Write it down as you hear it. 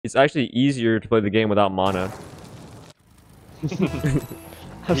it's actually easier to play the game without mana. He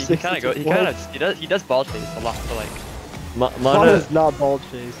does ball chase a lot, so like. Mana is not ball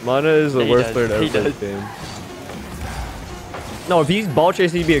chase. Mana is the worst player to ever play this game. No, if he's ball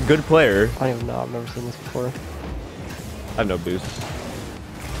chasing, he'd be a good player. I don't even know. I've never seen this before. I have no boost.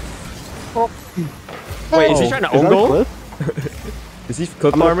 Oh. Wait, is he trying to own goal? Is he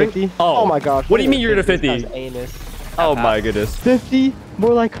clip farming? Oh my gosh. What do you mean you're at a 50? Oh my goodness. 50?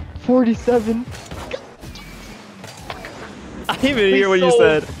 More like 47. I didn't even hear what you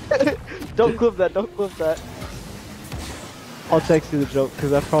said. Don't clip that. Don't clip that. I'll text you the joke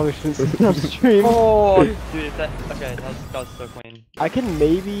because I probably shouldn't see it on stream. Oh, dude, okay, that was so clean. I can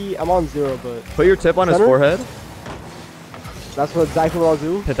maybe. I'm on 0, but. Put your tip on his forehead. That's exactly what I'll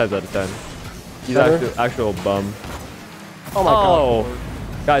do. 10 times out of 10. He's actual bum. Oh my god.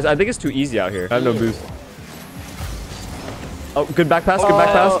 Guys, I think it's too easy out here. I have no boost. Oh, good back pass. Good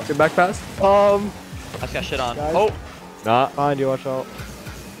back pass. Good back pass. I just got shit on. Guys. Oh. Nah. Behind you, watch out.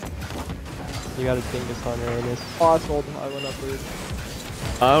 You got a dingus on your anus. Oh, I sold. I went up weird.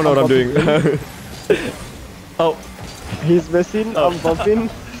 I don't know what I'm doing. Oh. He's missing. I'm bumping.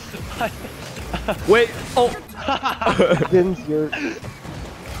 Wait. Oh. Din's your.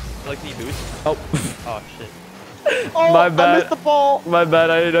 Like me boost? Oh. Oh shit. Oh, my bad. I missed the ball. My bad.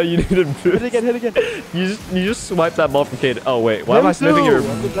 I didn't know you needed boost. Hit again. Hit again. You just swiped that ball from Kaiden. Oh wait. Why am I sniffing your?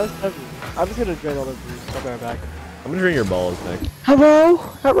 I'm the best ever. I'm just gonna drain all the boost. I'll be right back. I'm gonna drain your balls, Nick. Hello.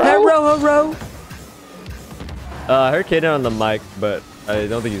 Hello. I heard Kaiden on the mic, but I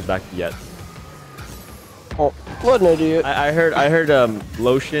don't think he's back yet. Oh, what an idiot. I heard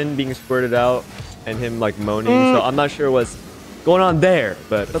lotion being squirted out and him like moaning, so I'm not sure what's going on there,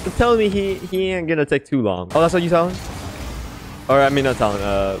 but they're telling me he ain't gonna take too long. Oh, that's what you telling? Or I mean not telling,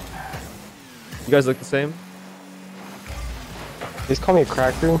 you guys look the same? He's calling me a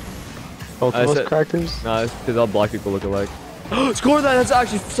cracker. Both of us crackers? Nah, it's because all black people look alike. Score that! That's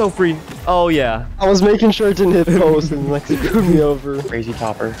actually so free. Oh yeah. I was making sure it didn't hit post and like screwed me over. Crazy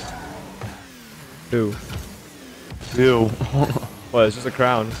topper. Who? You. What? It's just a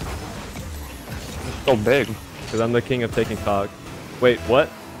crown. It's so big. Because I'm the king of taking cock. Wait, what?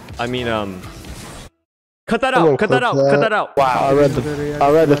 I mean, cut that out! Cut that out! Cut that out! Wow. I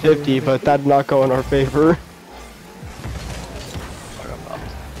read the 50, but that did not go in our favor.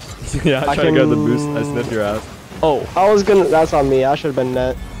 Yeah, I tried to go the boost. I sniffed your ass. Oh. I was gonna. That's on me. I should have been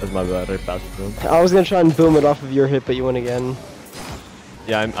net. That's my bad. I passed it to him. I was gonna try and boom it off of your hit, but you went again.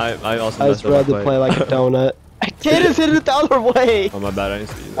 Yeah, I also. I just rather play like a donut. I can't just hit it the other way. Oh my bad. I didn't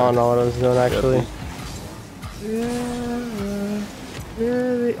see you. I don't know what I was doing actually.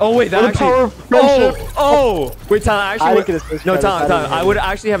 Oh wait, that actually. Oh, wait, Tyler. Actually, no, Tyler. I would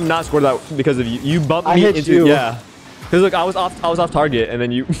actually have not scored that because of you. You bumped me into. Yeah. Cause look, I was off target, and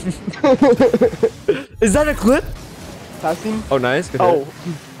then you. Is that a clip? Passing. Oh, nice. Good hit.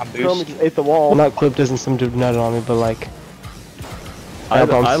 Just ate the wall. Not clipped isn't some dude nutted on me, but like. I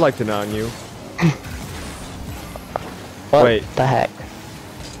like to nut on you. What Wait. the heck?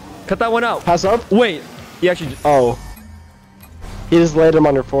 Cut that one out. Pass up. Wait. He actually. Oh. He just laid him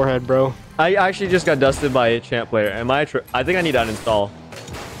on your forehead, bro. I actually just got dusted by a champ player. I think I need to uninstall.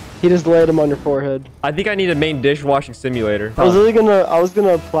 He just laid him on your forehead. I think I need a main dishwashing simulator. I was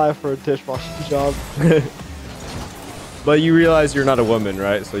gonna apply for a dishwashing job. But you realize you're not a woman,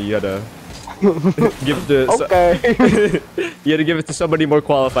 right? So you had to give it to. Okay. You had to give it to somebody more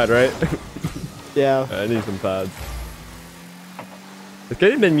qualified, right? Yeah. I need some pads. Has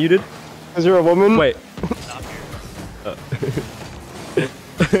Kaiden been muted? Is there a woman? Wait.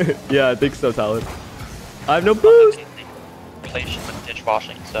 Yeah, I think so, Tyler. I have no boost. Relation with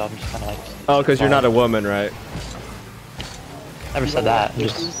dishwashing, so I'm just kind of like. Oh, because you're not a woman, right? Never said that.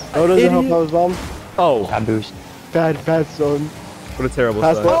 Just. Oh, doesn't help I was bomb. Oh. Bad boost. Bad son. What a terrible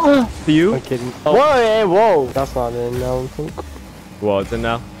Pass sign. To you? I'm kidding. Oh. Whoa, hey, whoa. That's not in now. Well, it's in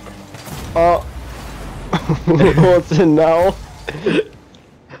now. Oh. What's in now?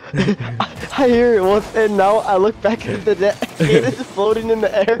 I hear it. What's in now? I look back at the net. It's floating in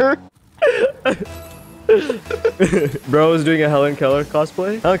the air. Bro is doing a Helen Keller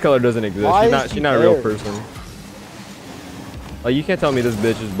cosplay. Helen Keller doesn't exist. She's not a real person. Like, you can't tell me this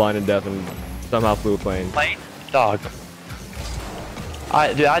bitch is blind and deaf and somehow flew a plane. Plane? Dog.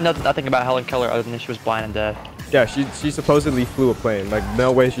 Dude, I know nothing about Helen Keller other than she was blind and deaf. Yeah, she supposedly flew a plane. Like,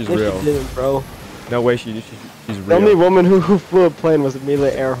 no way she's real. She didn't, bro. No way she's real. The only woman who flew a plane was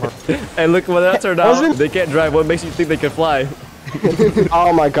Amelia Earhart. Hey, look what that turned out. They can't drive. What makes you think they can fly?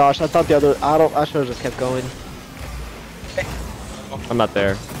 Oh my gosh, I thought the other. I should have just kept going. I'm not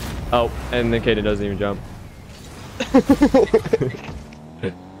there. Oh, and then Kaiden doesn't even jump.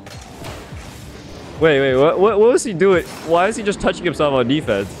 Wait, what was he doing? Why is he just touching himself on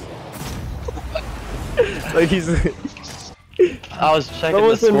defense? Like he's... I was checking I the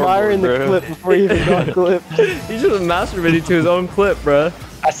was admiring scoreboard, the bro. clip before he even got clipped. He's just masturbating to his own clip, bruh.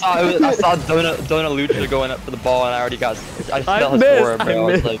 I saw Dona Lucha going up for the ball, and I already got. I smelled his missed, aura, bro. I I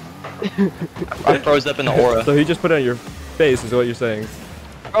was missed. like, I froze up in the aura. So he just put it on your face, is what you're saying.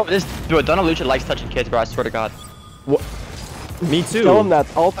 Bro, dude, Dona Lucha likes touching kids, bro. I swear to God. What? Me too. Tell him that.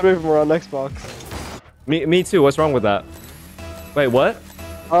 All three of them are on Xbox. Me too. What's wrong with that? Wait, what?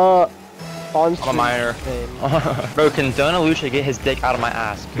 On I'm a stream. minor. Bro, can Dona Lucha get his dick out of my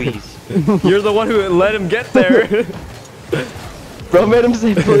ass, please? You're the one who let him get there. Bro made him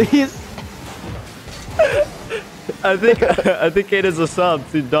say please. I think Kaiden's a sub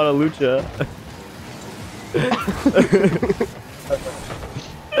to Dona Lucha.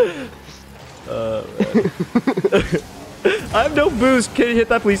 I have no boost. Can you hit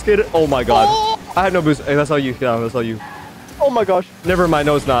that, please, Kaiden? Oh my god. I have no boost. Hey, that's all you. Yeah, that's all you. Oh my gosh. Never mind.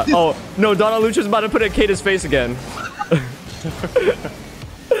 No, it's not. Oh no, Dona Lucha's about to put it in Kaiden's face again.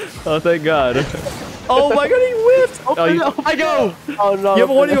 Oh, thank God. Oh my god, he whiffed. Oh, I go. Oh no. you have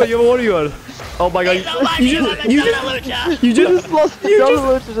a 1v1. You have a 1v1. Oh my god. You just lost.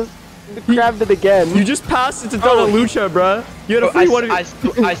 Dona Lucha just grabbed it again. You just passed it to Dona Lucha, bruh. You had a free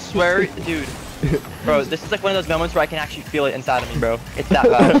 1v1. I swear, dude. Bro, this is like one of those moments where I can actually feel it inside of me, bro. It's that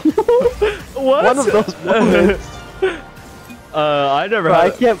bad. What? One of those moments. I never Bro,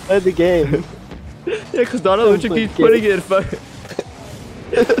 had. I can't play the game. Yeah, cause Dona Lucha keeps putting it in fuck.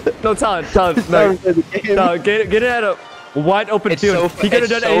 No, talent. No, get it at a wide open It's field. so- He could have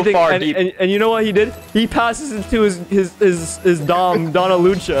it's done so anything, far and, deep. and you know what he did? He passes it to his dom, Dona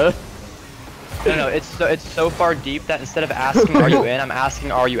Lucha. No, it's so far deep that instead of asking are you in, I'm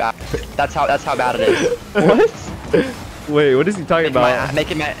asking are you out. That's how bad it is. What? Wait, what is he talking about?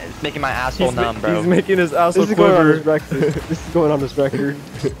 Making my asshole numb, bro. He's making his asshole This is going on his quiver. record. This is going on his record.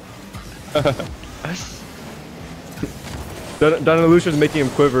 Dona Lucha's making him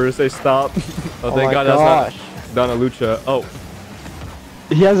quiver. Say stop. Oh, thank my God gosh. that's not Dona Lucha. Oh,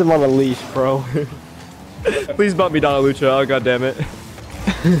 He has him on a leash, bro. please bump me, Dona Lucha. Oh, God damn it.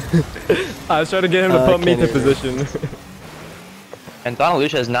 I was trying to get him to pump me can't into hear. position. And Dona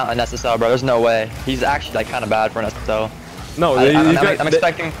Lucha is not an SSL, bro. There's no way. He's actually like kind of bad for an SSL. No, I'm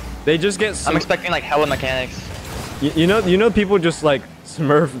expecting. They just get. I'm expecting like hella mechanics. You know, people just like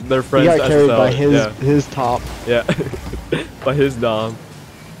smurf their He friends. got to carried SSL. by Yeah. his top. Yeah. By his dom.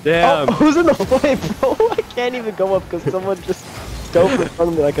 Damn. Oh, who's in the way, bro? I can't even go up because someone just dove in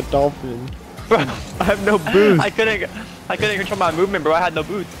front of me like a dolphin. I have no boost. I couldn't control my movement, bro. I had no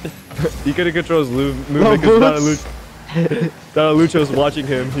boots. He couldn't control his movement No because Dona boots. Lucha was watching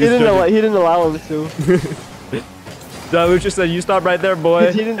him. He didn't allow him to. Dona Lucha said, "You stop right there,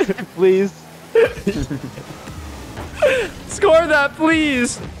 boy. He didn't say please. Score that,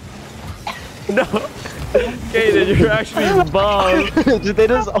 please." No. Kaiden, you're actually bomb. Did they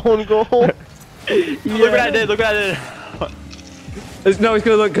just own goal? Look what I did. Look what I did. No, he's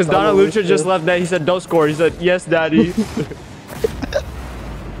gonna look because Dona Dona Lucha Lucha. just left net. He said, "Don't score." He said, "Yes, daddy."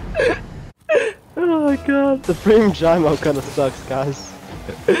 Oh my god. The frame Jimo kind of sucks, guys.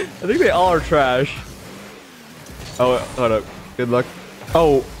 I think they all are trash. Oh, hold up. Good luck.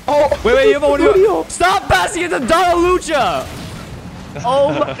 Oh. Oh, Wait, you have a 1v1. Stop passing it to Dona Lucha! Oh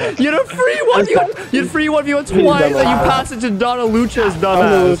my. You had a free 1v1. You had free 1v1 twice and you passed it to Dona Lucha's Dona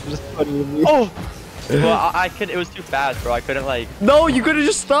dumbass. Lucha just putting with me. Oh. Well, I could. It was too fast, bro. I couldn't like. No, you could have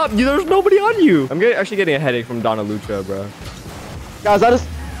just stopped. There's nobody on you. I'm actually getting a headache from Dona Lucha, bro. Guys, I just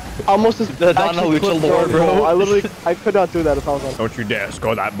almost just The Dona actually Lucha clipped lore, the bro. goal. I could not do that if I was on. Don't you dare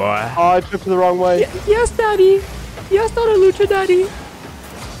score that, boy. Oh, I tripped the wrong way. Yes, daddy. Yes, Dona Lucha, daddy.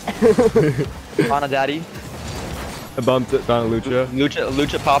 Donna Daddy. I bumped it, Dona Lucha.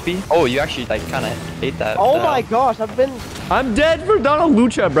 Lucha Poppy. Oh, you actually like kind of hate that. Oh my gosh, I've been. I'm dead for Dona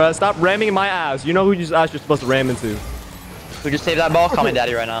Lucha, bro. Stop ramming my ass. You know who ass you're supposed to ram into. We just save that ball. Call me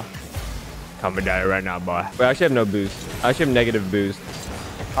Daddy right now. Come and die right now, boy. Wait, I actually have no boost. I actually have negative boost.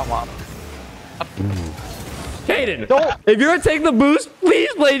 Come on. Kaiden, Don't- if you're gonna take the boost, please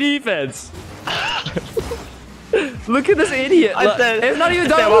play defense. Look at this idiot. I said- It's not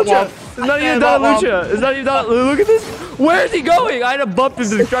even I Dona said Lucha. womp. It's not I even said Dona womp. Lucha. It's not even Dona. Look at this. Where is he going? I had to bump him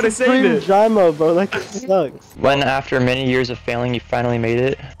to try to save Frame it. Jimo, bro. That sucks. When after many years of failing, you finally made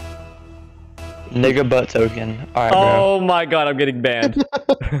it. Nigga butt token. Alright, bro. Oh my god, I'm getting banned.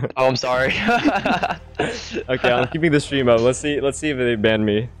 Oh, I'm sorry. Okay, I'm keeping the stream up. Let's see if they ban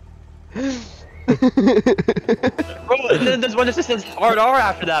me. Bro, there's one that just says hard R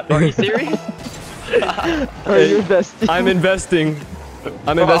after that, bro. Are you serious? Are you investing? I'm investing.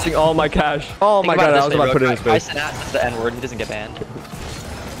 I'm investing all my cash. Oh my god, I was about to put it in his I face. said that's the N-word. He doesn't get banned.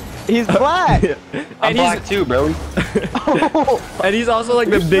 He's black. I'm black too, bro. And he's also like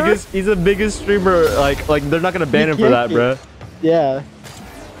the biggest. He's the biggest streamer. Like they're not gonna ban him for that, bro. Yeah.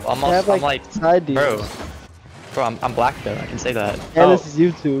 I'm, They have, I'm like, side bro. deals. Bro, I'm black though. I can say that. And this is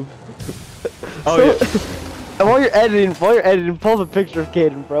YouTube. Oh So- yeah. And while you're editing, pull up a picture of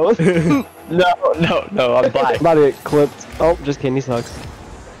Kaiden, bro. No, I'm black. I'm about to get clipped. Oh, just kidding, he sucks.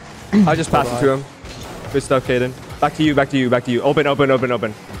 I just passed it to him. Good stuff, Kaiden. Back to you. Back to you. Back to you. Open. Open. Open.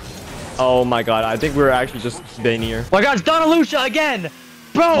 Open. Oh my god. I think we're actually just banning here. Oh my god, it's Dona Lucha again,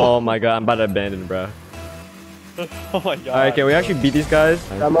 bro. Oh my god. I'm about to abandon, bro. Oh my god. All right. Can we actually beat these guys?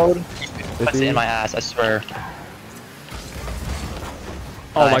 That mode. That's it in my ass. I swear.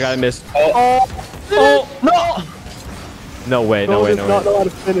 Oh my Nice. god. I missed. Oh, No. No way. No way. does No not know way. how to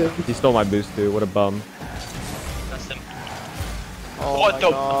finish. He stole my boost too. What a bum. That's him. Oh What my the-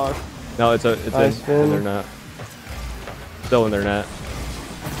 gosh. No, it's Nice in spin. their net. Still in their net.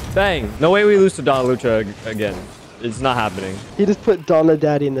 Dang. No way we lose to Dona Lucha again. It's not happening. He just put Donna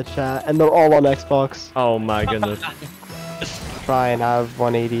Daddy in the chat, and they're all on Xbox. Oh my goodness. Try and have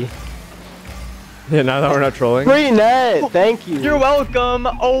 180. Yeah, now that we're not trolling. Free net! Thank you. You're welcome.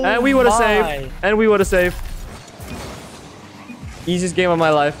 Oh. And we would have my. saved. And we would have saved. Easiest game of my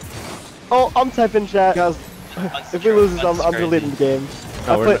life. Oh, I'm typing chat. Guys, if we lose this, I'm deleting the game.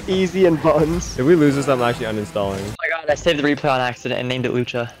 No, I we're put easy and buttons. If we lose this, I'm actually uninstalling. Oh my god, I saved the replay on accident and named it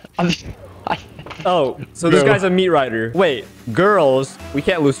Lucha. Oh, so this guy's a meat rider. Wait, girls, we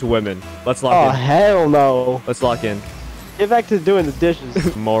can't lose to women. Let's Oh, lock in. hell no. Let's lock in. Get back to doing the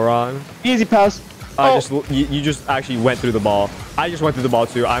dishes. Moron. Easy pass. You just actually went through the ball. I just went through the ball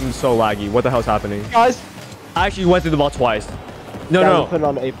too. I'm so laggy. What the hell's happening? Guys. I actually went through the ball twice. No, Gotta no. Put it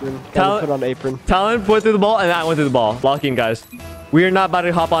on the apron. Gotta Talent- put it on the apron. Talon went through the ball and I went through the ball. Lock in, guys. We are not about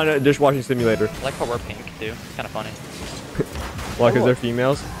to hop on a dishwashing simulator. I like how we're pink too. It's kind of funny. Why? Because they're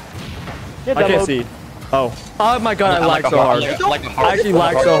females? Yeah, I can't download. see. Oh. Oh my god, I I'm lagged like a so heart- hard. I'm like a heart- I actually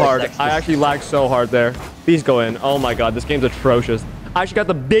lagged so hard. Sexist. I actually lagged so hard there. Please go in. Oh my god, this game's atrocious. I actually got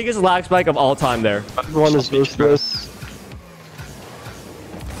the biggest lag spike of all time there. One is useless.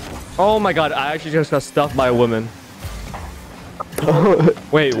 Oh my god, I actually just got stuffed by a woman.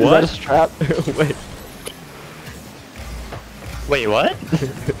 Wait, Is that a what? strap? Wait, Wait, what? I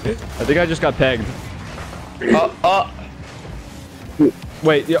think I just got pegged.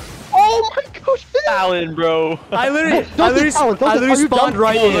 Wait, yeah. Oh my gosh. Alan, bro. I literally Don't are you spawned dumb?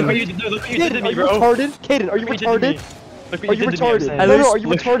 right Look what in. you did, look what you did Kaiden, to are me, you bro. retarded? Kaiden, are you Look what you did to me. retarded? Look Are what you did to me, I'm retarded? saying. I No, literally- are you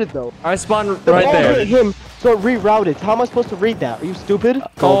retarded though? I spawned The right ball there. hit him, so it rerouted. How am I supposed to read that? Are you stupid?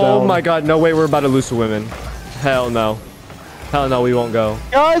 Oh my god, no way we're about to lose to women. Hell no. Hell no, we won't go.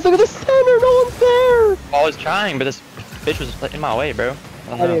 Guys, look at the center. No one's there. I was trying, but this bitch was in my way, bro.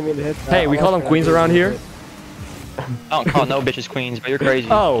 I I don't didn't know. mean to hit that. Hey, we call them queens around here? I don't call no bitches queens, but you're crazy.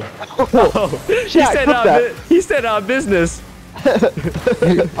 Oh. Oh. Yeah, He said business.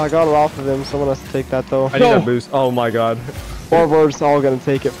 I got it off of him. Someone has to take that though. I need that boost. Oh my god. Or we're just all gonna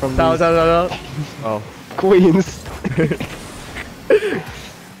take it from No, these no, no, no. Oh. queens.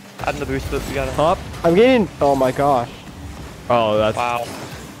 Add the boost, but we gotta. Hop. I'm getting. Oh my gosh. Oh, that's. Wow.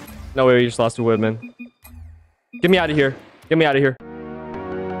 No way, we just lost to women. Get me out of here. Get me out of here.